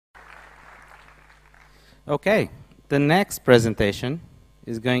Okay, the next presentation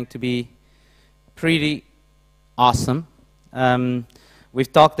is going to be pretty awesome.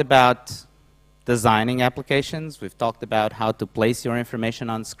 We've talked about designing applications. We've talked about how to place your information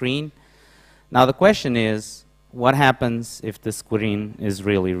on screen. Now the question is, what happens if the screen is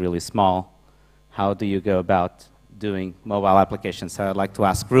really, really small? How do you go about doing mobile applications? So I'd like to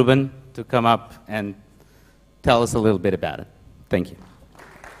ask Ruben to come up and tell us a little bit about it. Thank you.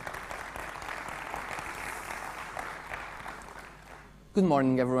 Good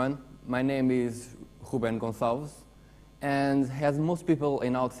morning, everyone. My name is Ruben Gonçalves, and as most people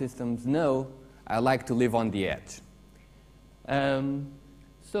in OutSystems know, I like to live on the edge.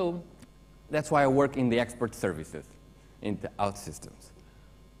 So that's why I work in the expert services in the OutSystems.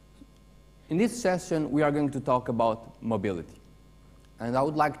 In this session, we are going to talk about mobility. And I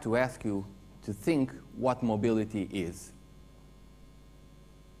would like to ask you to think what mobility is.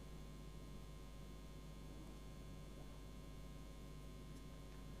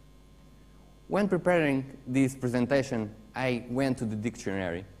 When preparing this presentation, I went to the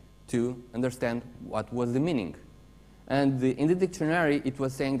dictionary to understand what was the meaning. And in the dictionary, it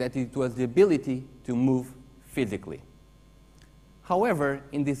was saying that it was the ability to move physically. However,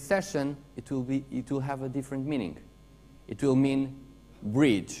 in this session, it will have a different meaning. It will mean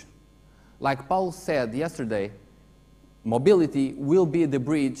bridge. Like Paul said yesterday, mobility will be the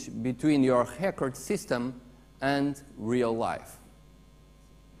bridge between your record system and real life.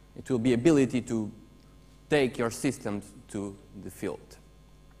 It will be ability to take your systems to the field.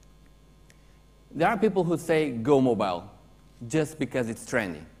 There are people who say go mobile just because it's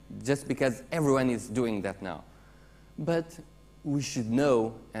trendy, just because everyone is doing that now. But we should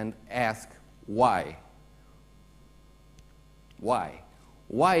know and ask why. Why?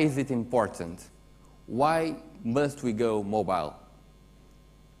 Why is it important? Why must we go mobile?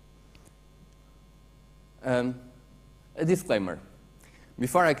 A disclaimer.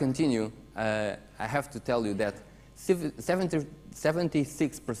 Before I continue, I have to tell you that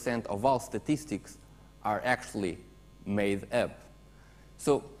 76% of all statistics are actually made up.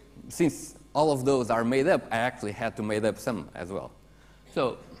 So since all of those are made up, I actually had to make up some as well.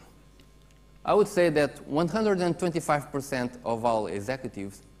 So I would say that 125% of all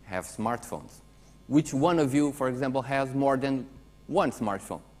executives have smartphones. Which one of you, for example, has more than one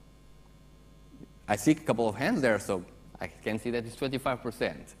smartphone? I see a couple of hands there, so I can see that it's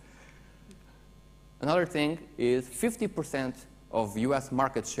 25%. Another thing is 50% of US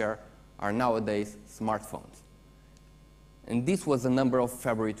market share are nowadays smartphones. And this was the number of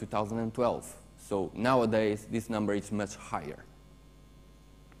February 2012. So nowadays, this number is much higher.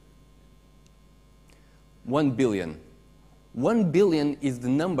 1 billion. 1 billion is the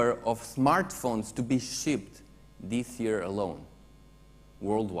number of smartphones to be shipped this year alone,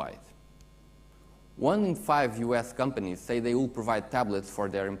 worldwide. 1 in 5 US companies say they will provide tablets for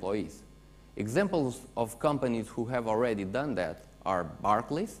their employees. Examples of companies who have already done that are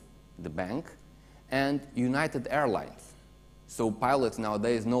Barclays, the bank, and United Airlines. So pilots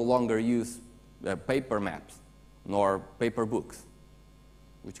nowadays no longer use paper maps nor paper books,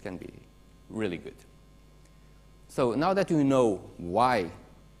 which can be really good. So now that we know why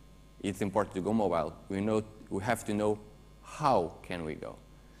it's important to go mobile, we have to know how can we go.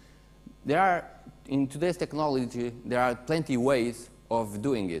 In today's technology, there are plenty of ways of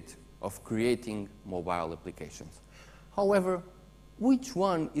doing it, of creating mobile applications. However, which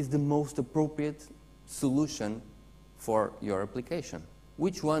one is the most appropriate solution for your application?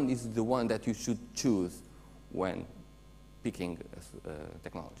 Which one is the one that you should choose when picking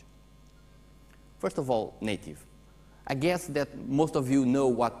technology? First of all, native. I guess that most of you know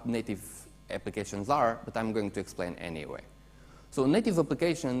what native applications are, but I'm going to explain anyway. So native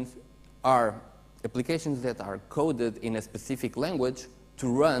applications are applications that are coded in a specific language to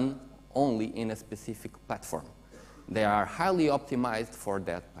run only in a specific platform. They are highly optimized for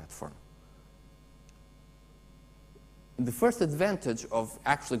that platform. The first advantage of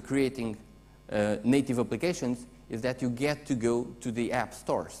actually creating native applications is that you get to go to the app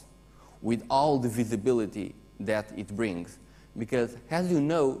stores with all the visibility that it brings. Because as you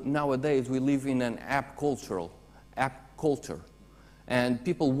know, nowadays we live in an app culture. And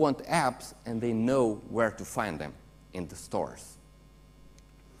people want apps, and they know where to find them in the stores.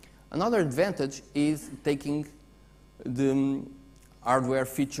 Another advantage is taking the hardware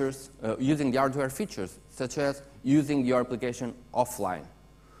features, using the hardware features, such as using your application offline.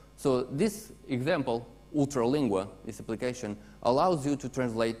 So this example, Ultralingua, this application, allows you to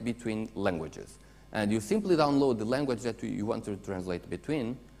translate between languages. And you simply download the language that you want to translate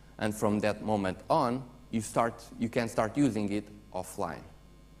between, and from that moment on, you can start using it offline.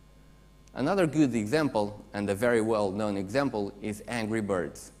 Another good example, and a very well-known example, is Angry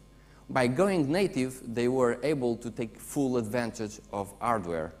Birds. By going native, they were able to take full advantage of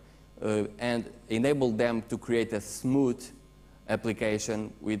hardware and enable them to create a smooth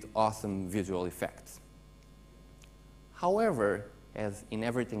application with awesome visual effects. However, as in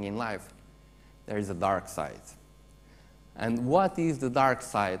everything in life, there is a dark side. And what is the dark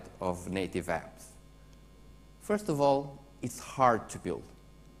side of native apps? First of all, it's hard to build.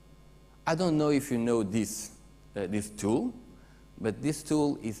 I don't know if you know this tool, but this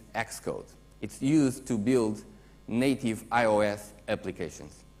tool is Xcode. It's used to build native iOS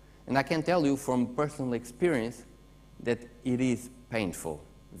applications. And I can tell you from personal experience that it is painful,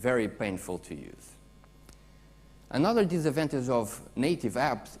 very painful to use. Another disadvantage of native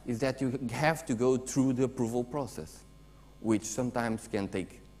apps is that you have to go through the approval process, which sometimes can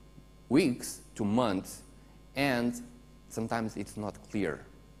take weeks to months, and sometimes it's not clear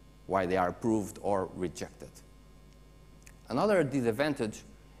why they are approved or rejected. Another disadvantage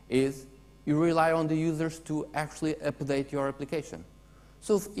is you rely on the users to actually update your application.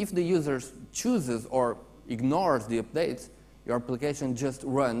 So if the user chooses or ignores the updates, your application just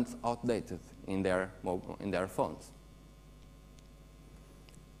runs outdated in their phones.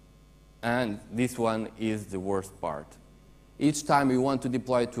 And this one is the worst part. Each time you want to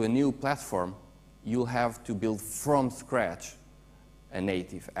deploy to a new platform, you'll have to build from scratch a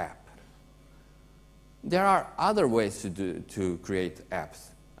native app. There are other ways to create apps.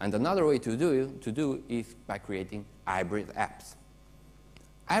 And another way to do is by creating hybrid apps.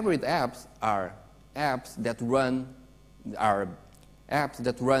 Hybrid apps are apps that run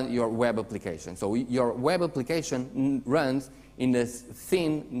your web application. So your web application runs in a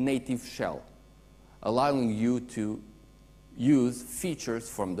thin native shell, allowing you to use features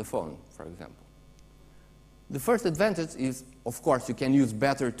from the phone, for example. The first advantage is, of course, you can use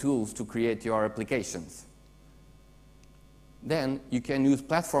better tools to create your applications. Then you can use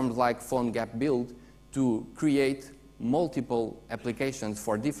platforms like PhoneGap Build to create multiple applications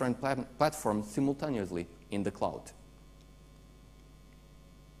for different platforms simultaneously in the cloud.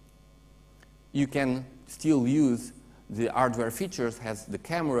 You can still use the hardware features as the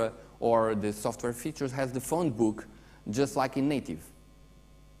camera, or the software features as the phone book, just like in native.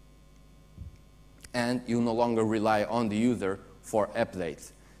 And you no longer rely on the user for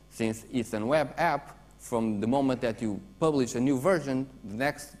updates. Since it's a web app, from the moment that you publish a new version, the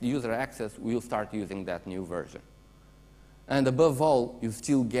next user access will start using that new version. And above all, you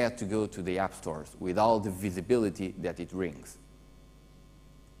still get to go to the app stores with all the visibility that it brings.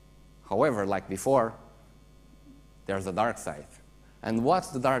 However, like before, there's a dark side. And what's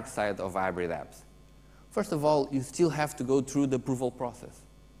the dark side of hybrid apps? First of all, you still have to go through the approval process.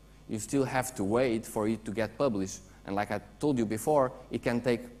 You still have to wait for it to get published. And like I told you before, it can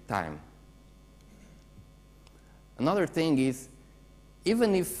take time. Another thing is,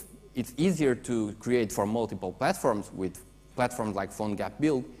 even if it's easier to create for multiple platforms with platforms like PhoneGap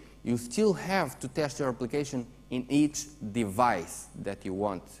Build, you still have to test your application in each device that you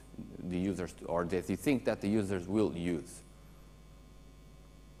want the users to, or that you think that the users will use.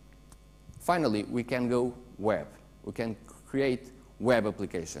 Finally, we can go web. We can create web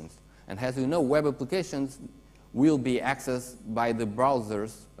applications. And as you know, web applications will be accessed by the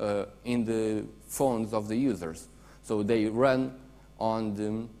browsers in the phones of the users. So they run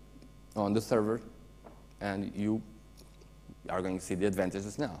on the server, and you are going to see the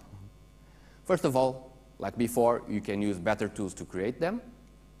advantages now. First of all, like before, you can use better tools to create them.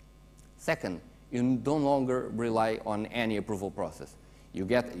 Second, you no longer rely on any approval process. You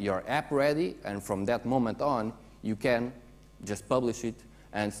get your app ready, and from that moment on, you can just publish it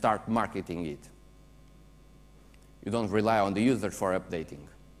and start marketing it. You don't rely on the users for updating.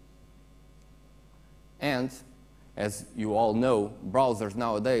 And as you all know, browsers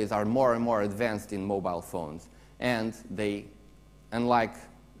nowadays are more and more advanced in mobile phones. And they, unlike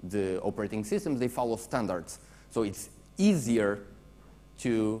the operating systems, they follow standards. So it's easier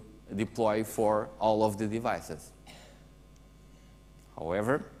to deploy for all of the devices.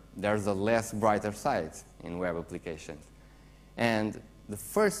 However, there's a less brighter side in web applications. And the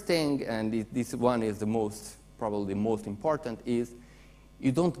first thing, and this one is probably the most important, is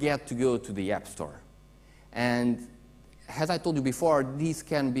you don't get to go to the App Store. And as I told you before, this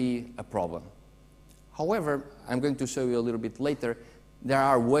can be a problem. However, I'm going to show you a little bit later, there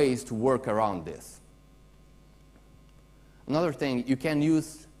are ways to work around this. Another thing, you can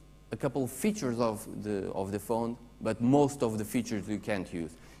use a couple of features of the phone, but most of the features you can't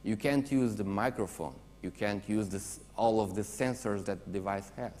use. You can't use the microphone. You can't use all of the sensors that the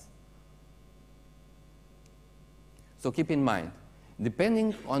device has. So keep in mind,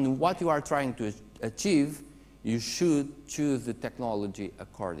 Depending on what you are trying to achieve, you should choose the technology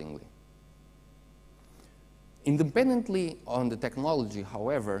accordingly. Independently on the technology,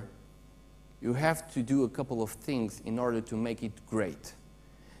 however, you have to do a couple of things in order to make it great.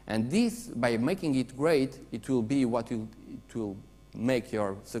 And this, by making it great, it will be what it will make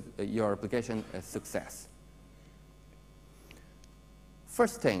your application a success.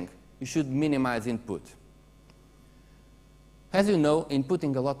 First thing, you should minimize input. As you know,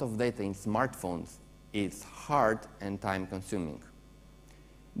 inputting a lot of data in smartphones is hard and time-consuming.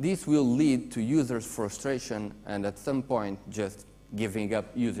 This will lead to users' frustration and at some point just giving up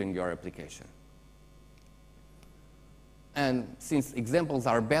using your application. And since examples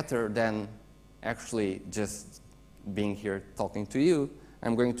are better than actually just being here talking to you,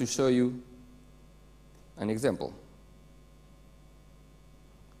 I'm going to show you an example.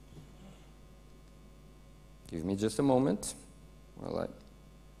 Give me just a moment. Right.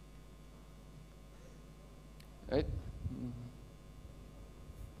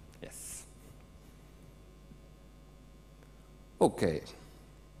 Yes. Okay.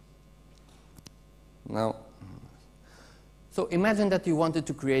 Now, so imagine that you wanted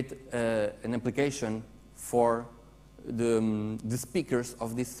to create an application for the speakers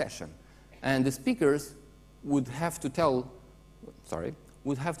of this session. And the speakers would have to tell,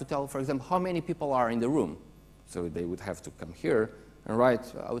 for example, how many people are in the room. So they would have to come here and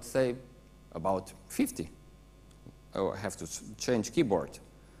write, I would say, about 50. Oh, I have to change keyboard,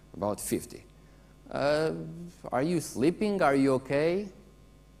 about 50. Are you sleeping? Are you okay?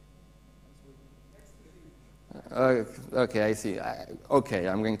 Okay, I see. Okay,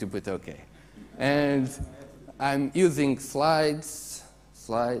 I'm going to put okay. And I'm using slides,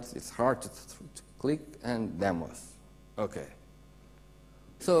 it's hard to click, and demos. Okay.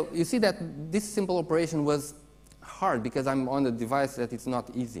 So you see that this simple operation was hard because I'm on a device that it's not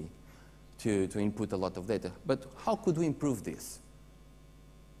easy to input a lot of data. But how could we improve this?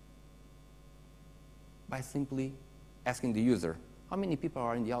 By simply asking the user, how many people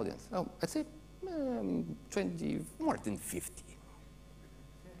are in the audience? Oh, I'd say 20, more than 50.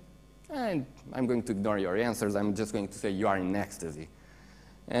 And I'm going to ignore your answers. I'm just going to say you are in ecstasy.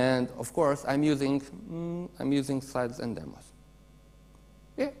 And of course, I'm using slides and demos.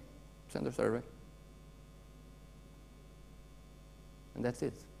 Yeah, send a survey. And that's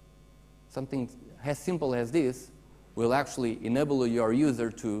it. Something as simple as this will actually enable your user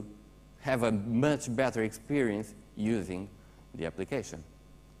to have a much better experience using the application.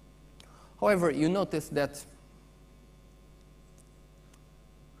 However, you notice that,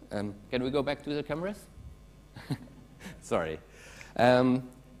 can we go back to the cameras? Sorry.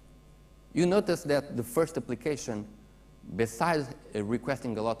 You notice that the first application, besides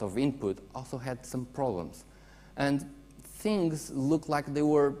requesting a lot of input, also had some problems. And things looked like they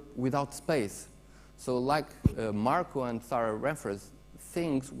were without space. So like Marco and Sarah referenced,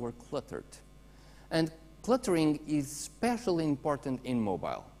 things were cluttered. And cluttering is especially important in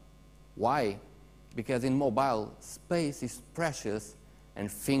mobile. Why? Because in mobile, space is precious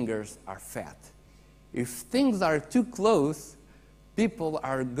and fingers are fat. If things are too close, people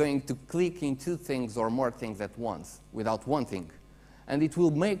are going to click in two things or more things at once without one thing. And it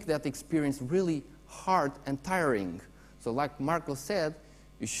will make that experience really hard and tiring. So like Marco said,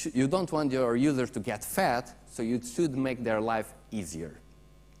 you don't want your users to get fat, so you should make their life easier.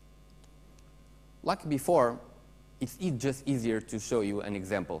 Like before, it's just easier to show you an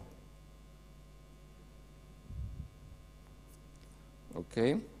example.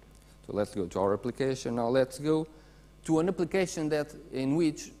 Okay, so let's go to our application. Now let's go to an application in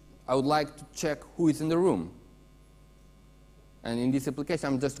which I would like to check who is in the room. And in this application,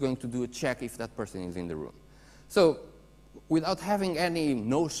 I'm just going to do a check if that person is in the room. So without having any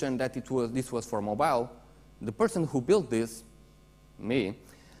notion that this was for mobile, the person who built this, me,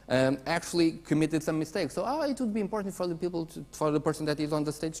 actually committed some mistakes. So it would be important for the person that is on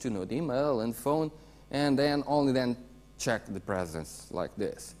the stage to know the email and phone, and then only then check the presence like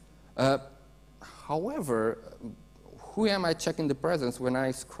this. However, who am I checking the presence when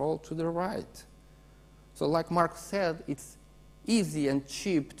I scroll to the right? So like Mark said, it's easy and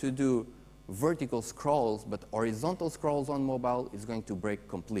cheap to do vertical scrolls, but horizontal scrolls on mobile is going to break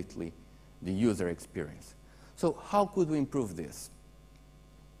completely the user experience. So how could we improve this?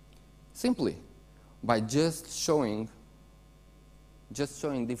 Simply by just showing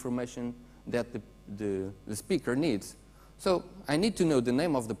the information that the speaker needs. So I need to know the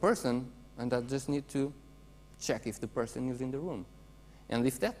name of the person, and I just need to check if the person is in the room. And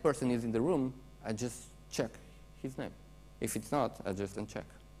if that person is in the room, I just check his name. If it's not, I just uncheck.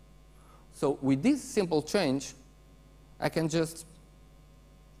 So with this simple change, I can just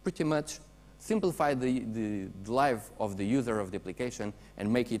pretty much simplify the life of the user of the application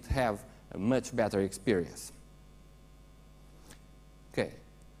and make it have a much better experience. Okay,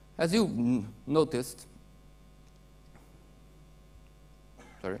 as you noticed,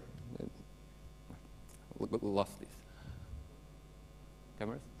 sorry, lost this.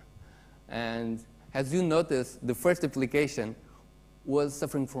 Cameras? And as you noticed, the first application was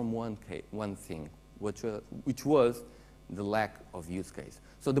suffering from one thing, which was the lack of use case.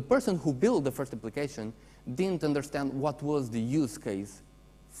 So the person who built the first application didn't understand what was the use case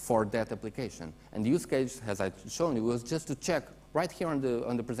for that application. And the use case, as I've shown you, was just to check right here on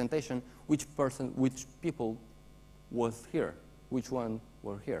the presentation which people was here, which one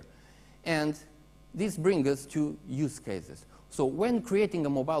were here. And this brings us to use cases. So when creating a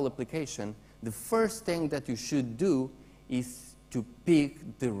mobile application, the first thing that you should do is to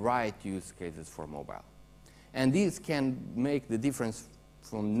pick the right use cases for mobile. And these can make the difference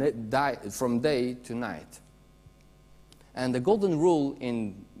from day to night. And the golden rule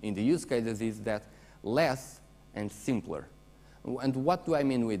in the use cases is that less and simpler. And what do I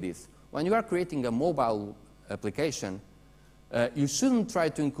mean with this? When you are creating a mobile application, you shouldn't try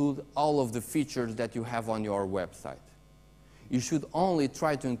to include all of the features that you have on your website. You should only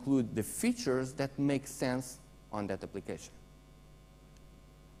try to include the features that make sense on that application.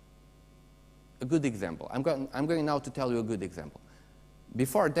 A good example. I'm going now to tell you a good example.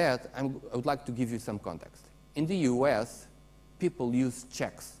 Before that, I would like to give you some context. In the US, people use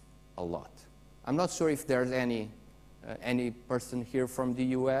checks a lot. I'm not sure if there's any person here from the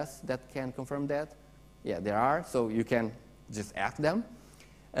US that can confirm that. Yeah, there are, so you can just ask them.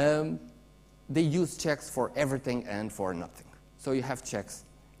 They use checks for everything and for nothing. So you have checks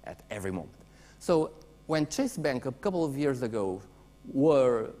at every moment. So when Chase Bank, a couple of years ago,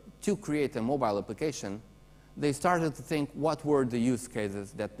 were to create a mobile application, they started to think what were the use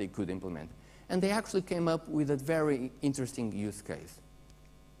cases that they could implement. And they actually came up with a very interesting use case.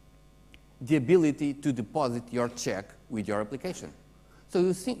 The ability to deposit your check with your application. So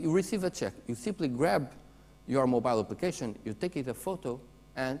you receive a check, you simply grab your mobile application, you take it a photo,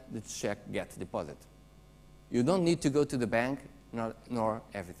 and the check gets deposited. You don't need to go to the bank, nor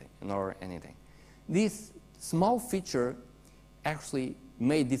anything. This small feature actually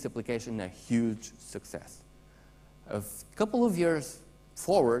made this application a huge success. A couple of years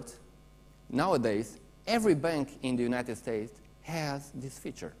forward, nowadays, every bank in the United States has this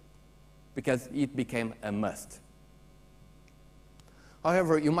feature because it became a must.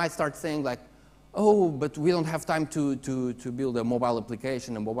 However, you might start saying like, oh, but we don't have time to build a mobile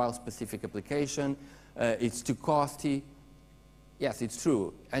application, a mobile-specific application. It's too costly. Yes, it's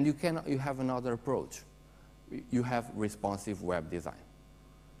true. And you have another approach. You have responsive web design.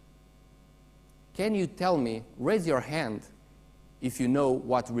 Can you tell me, raise your hand, if you know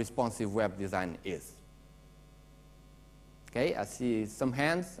what responsive web design is? Okay, I see some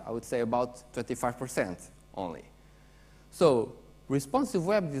hands. I would say about 25% only. So responsive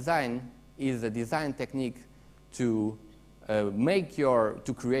web design is a design technique to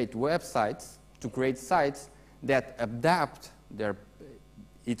create websites, to create sites that adapt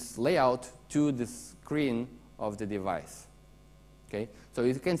its layout to the screen of the device. Okay, so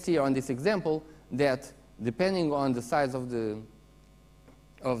you can see on this example that depending on the size of the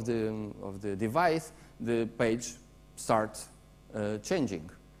device, the page starts changing,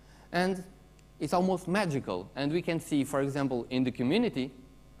 and it's almost magical. And we can see, for example, in the community,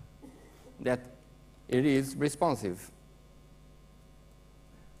 that it is responsive.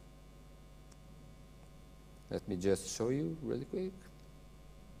 Let me just show you really quick.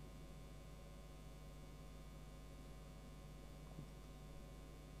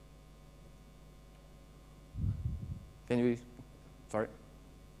 Can you, sorry?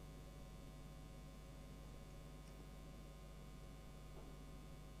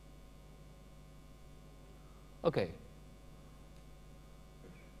 Okay.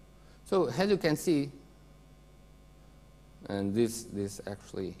 So as you can see, and this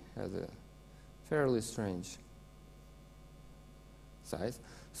actually has a fairly strange size.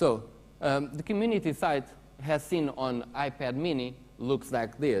 So the community site has seen on iPad mini looks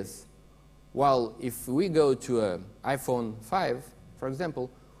like this. While if we go to an iPhone 5, for example,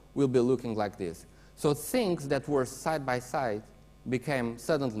 we'll be looking like this. So things that were side by side became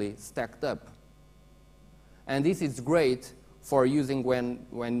suddenly stacked up. And this is great for using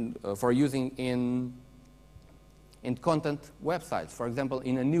in content websites. For example,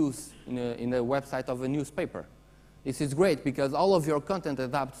 in a website of a newspaper. This is great because all of your content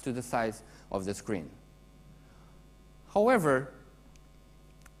adapts to the size of the screen. However,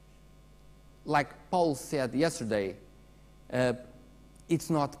 like Paul said yesterday, it's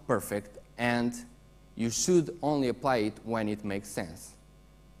not perfect, and you should only apply it when it makes sense.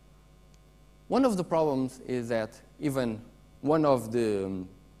 One of the problems is that even one of the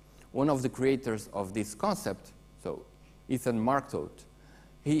creators of this concept, so Ethan Marktoth,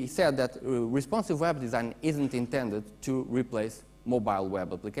 he said that responsive web design isn't intended to replace mobile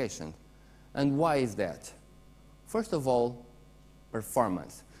web applications. And why is that? First of all,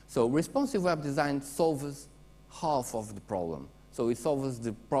 performance. So responsive web design solves half of the problem. So it solves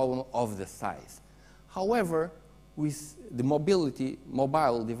the problem of the size. However, with the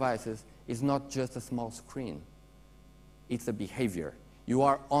mobile devices is not just a small screen. It's a behavior. You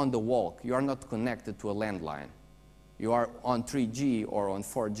are on the walk. You are not connected to a landline. You are on 3G or on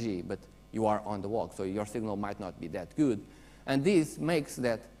 4G, but you are on the walk, so your signal might not be that good. And this makes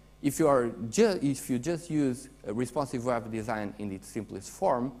that if you just use a responsive web design in its simplest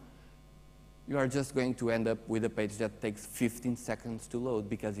form, you are just going to end up with a page that takes 15 seconds to load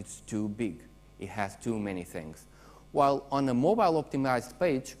because it's too big. It has too many things. While on a mobile optimized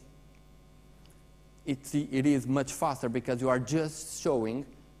page, it is much faster because you are just showing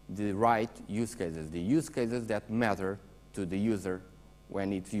the right use cases, the use cases that matter to the user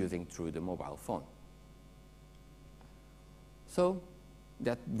when it's using through the mobile phone. So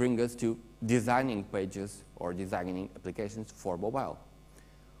that brings us to designing pages or designing applications for mobile.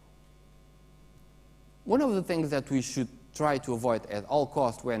 One of the things that we should try to avoid at all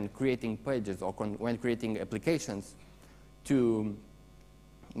costs when creating pages or when creating applications to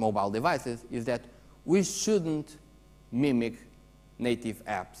mobile devices is that we shouldn't mimic native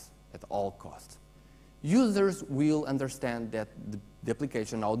apps at all costs. Users will understand that the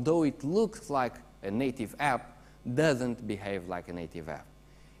application, although it looks like a native app, doesn't behave like a native app.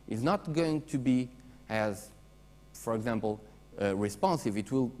 It's not going to be as, for example, responsive.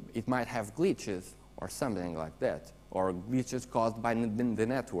 It might have glitches or something like that, or glitches caused by the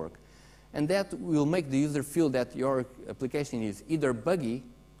network. And that will make the user feel that your application is either buggy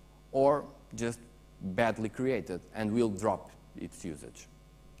or just badly created and will drop its usage.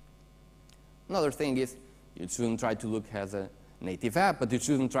 Another thing is you shouldn't try to look as a native app, but you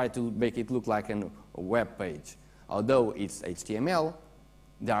shouldn't try to make it look like a web page. Although it's HTML,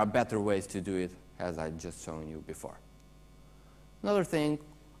 there are better ways to do it, as I just shown you before. Another thing,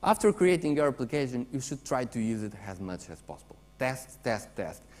 after creating your application, you should try to use it as much as possible. Test, test,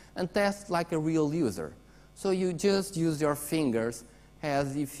 test. And test like a real user. So you just use your fingers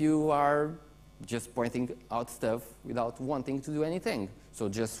as if you are just pointing out stuff without wanting to do anything. So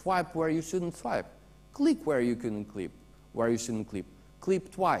just swipe where you shouldn't swipe. Click where you shouldn't click.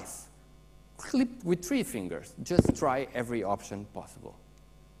 Click twice. Click with 3 fingers. Just try every option possible.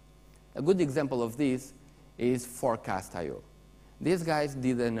 A good example of this is Forecast.io. These guys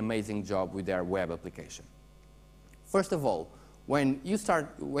did an amazing job with their web application. First of all, when you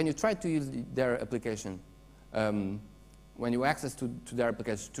try to use their application, when you access to their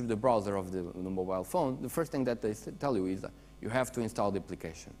application through the browser of the mobile phone, the first thing that they tell you is that you have to install the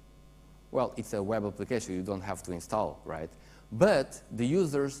application. Well, it's a web application, you don't have to install, right? But the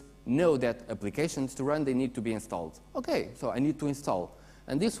users know that applications to run, they need to be installed. Okay, so I need to install.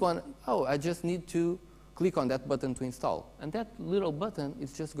 And this one, oh, I just need to click on that button to install. And that little button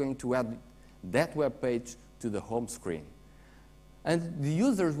is just going to add that web page to the home screen. And the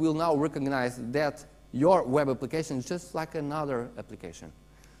users will now recognize that your web application is just like another application.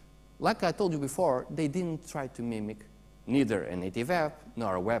 Like I told you before, they didn't try to mimic neither a native app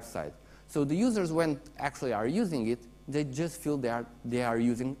nor a website. So the users, when actually are using it, they just feel they are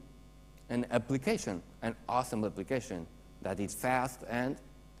using an application, an awesome application that is fast, and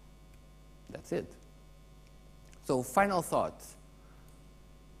that's it. So final thoughts.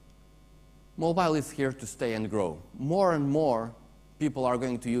 Mobile is here to stay and grow. More and more people are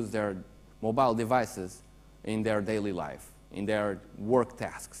going to use their mobile devices in their daily life, in their work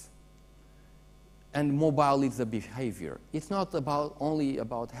tasks. And mobile is a behavior. It's not only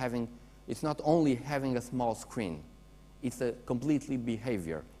having a small screen. It's a completely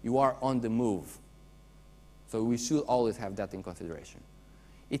behavior. You are on the move. So we should always have that in consideration.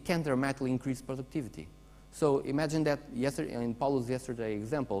 It can dramatically increase productivity. So imagine that in Paulo's yesterday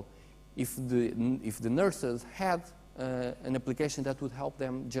example, if the nurses had an application that would help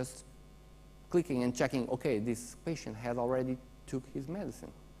them just clicking and checking, okay, this patient had already took his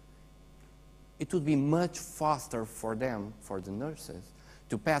medicine. It would be much faster for them, for the nurses,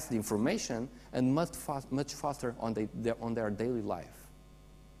 to pass the information and much faster on their daily life.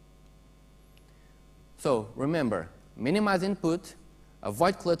 So remember, minimize input,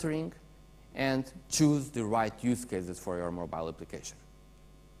 avoid cluttering, and choose the right use cases for your mobile application.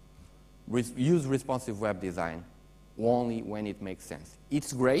 Use responsive web design only when it makes sense.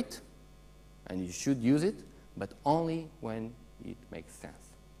 It's great, and you should use it, but only when it makes sense.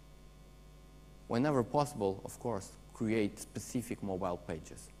 Whenever possible, of course, create specific mobile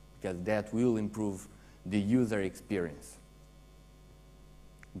pages, because that will improve the user experience.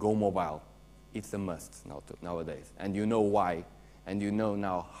 Go mobile. It's a must nowadays, and you know why, and you know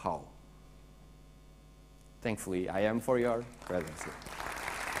now how. Thankfully, I am for your presence here.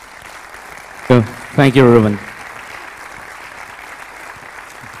 Thank you, Ruben.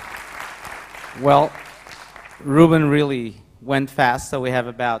 Well, Ruben really went fast, so we have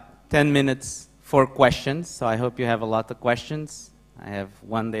about 10 minutes for questions. So I hope you have a lot of questions. I have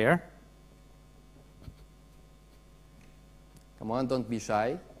one there. Come on, don't be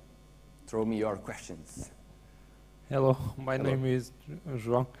shy. Throw me your questions. Hello, my name is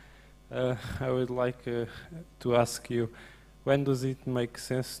João. I would like to ask you, when does it make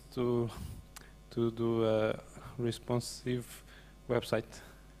sense to do a responsive website?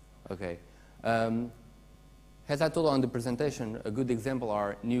 Okay. As I told on the presentation, a good example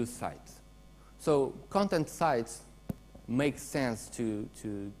are news sites. So content sites make sense to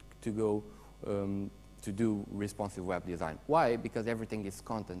go to do responsive web design. Why? Because everything is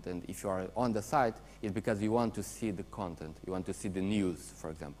content, and if you are on the site, it's because you want to see the content. You want to see the news,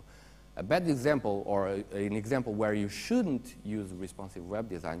 for example. A bad example, or an example where you shouldn't use responsive web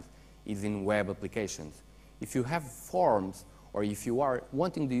designs, is in web applications. If you have forms, or if you are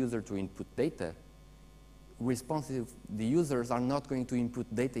wanting the user to input data, the users are not going to input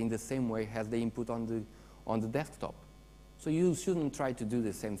data in the same way as they input on the desktop. So you shouldn't try to do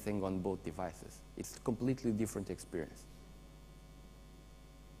the same thing on both devices. It's a completely different experience.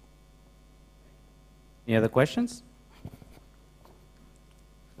 Any other questions?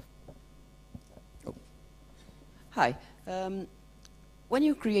 Oh. Hi. When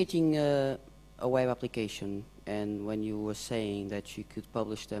you're creating a web application, and when you were saying that you could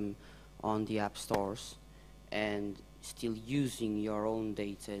publish them on the app stores and still using your own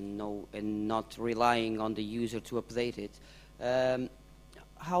data and not relying on the user to update it,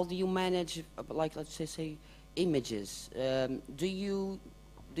 how do you manage, like, let's say images? Do you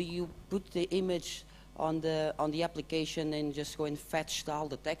put the image on the application and just go and fetch all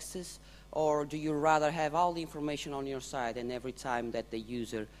the texts, or do you rather have all the information on your side, and every time that the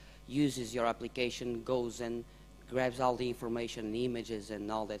user uses your application goes and grabs all the information and images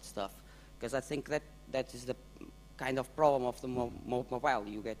and all that stuff? Because I think that is the kind of problem of the mobile.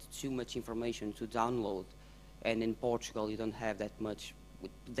 You get too much information to download, and in Portugal you don't have that much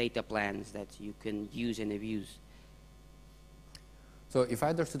with data plans that you can use and abuse. So if I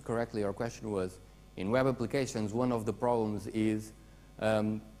understood correctly, your question was, in web applications, one of the problems is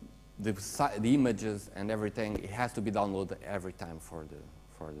the images and everything, it has to be downloaded every time for the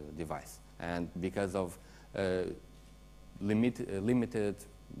device. And because of limited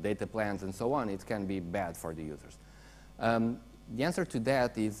data plans and so on, it can be bad for the users. The answer to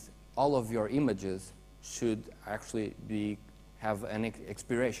that is all of your images should actually have an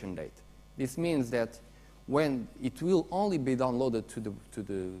expiration date. This means that when it will only be downloaded to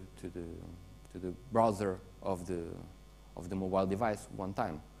the browser of the mobile device one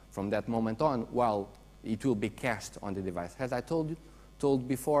time. From that moment on, while it will be cached on the device. As I told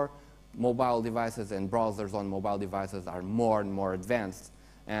before, mobile devices and browsers on mobile devices are more and more advanced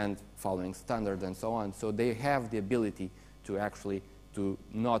and following standards and so on. So they have the ability to actually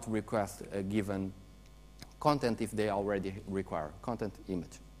not request a given content if they already require content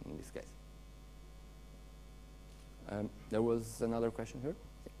image in this case. There was another question here.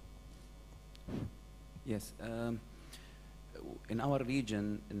 Yes. In our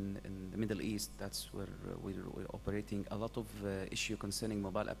region, in the Middle East, that's where we're operating. A lot of issue concerning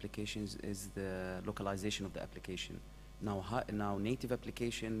mobile applications is the localization of the application. Now native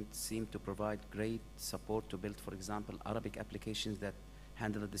applications seem to provide great support to build, for example, Arabic applications that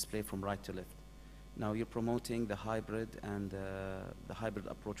handle the display from right to left. Now you're promoting the hybrid and the hybrid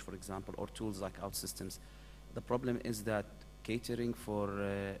approach, for example, or tools like OutSystems. The problem is that catering for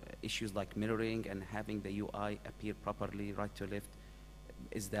issues like mirroring and having the UI appear properly right to left,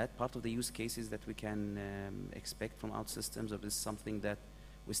 is that part of the use cases that we can expect from OutSystems, or is something that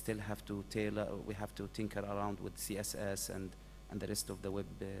we still have to tailor, we have to tinker around with CSS and the rest of the web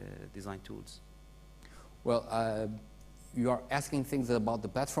design tools? Well, you are asking things about the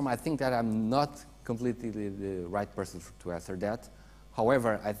platform. I think that I'm not completely the right person to answer that.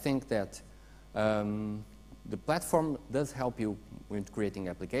 However, I think that the platform does help you with creating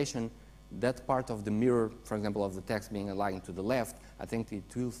application. That part of the mirror, for example, of the text being aligned to the left, I think it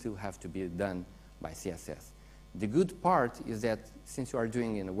will still have to be done by CSS. The good part is that since you are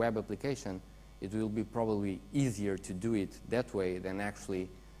doing in a web application, it will be probably easier to do it that way than actually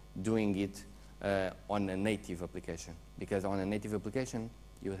doing it on a native application. Because on a native application,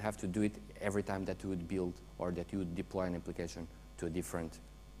 you would have to do it every time that you would build or that you would deploy an application to a different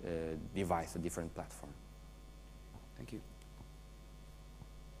device, a different platform. Thank you.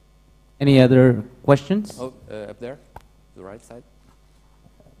 Any other questions? Oh, up there, the right side.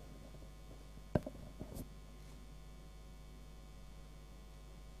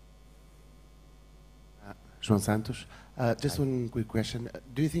 João Santos. Just one quick question.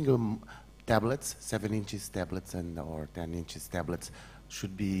 Do you think tablets, 7 inches tablets or 10 inches tablets,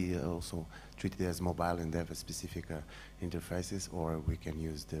 should be also treated as mobile and have a specific interfaces, or we can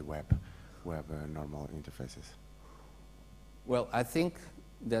use the web normal interfaces? Well, I think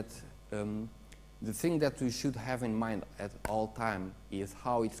that the thing that we should have in mind at all time is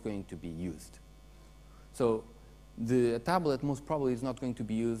how it's going to be used. So the tablet most probably is not going to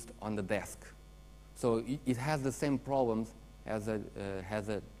be used on the desk. So it has the same problems as a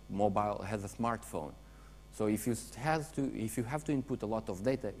smartphone. So if you have to input a lot of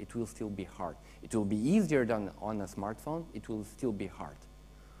data, it will still be hard. It will be easier than on a smartphone. It will still be hard.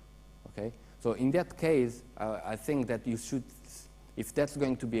 Okay. So in that case, I think that you should, if that's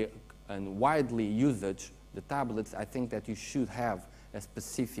going to be a widely usage, the tablets, I think that you should have a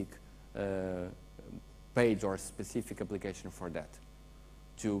specific page or a specific application for that,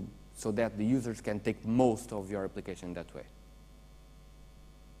 so that the users can take most of your application that way.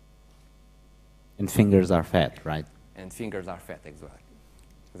 And fingers are fat, right? And fingers are fat,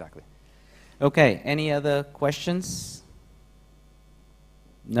 exactly. Okay, any other questions?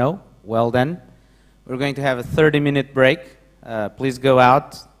 No? Well then, we're going to have a 30-minute break. Please go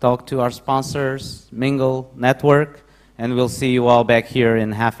out, talk to our sponsors, mingle, network, and we'll see you all back here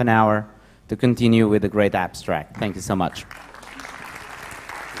in half an hour to continue with the great abstract. Thank you so much.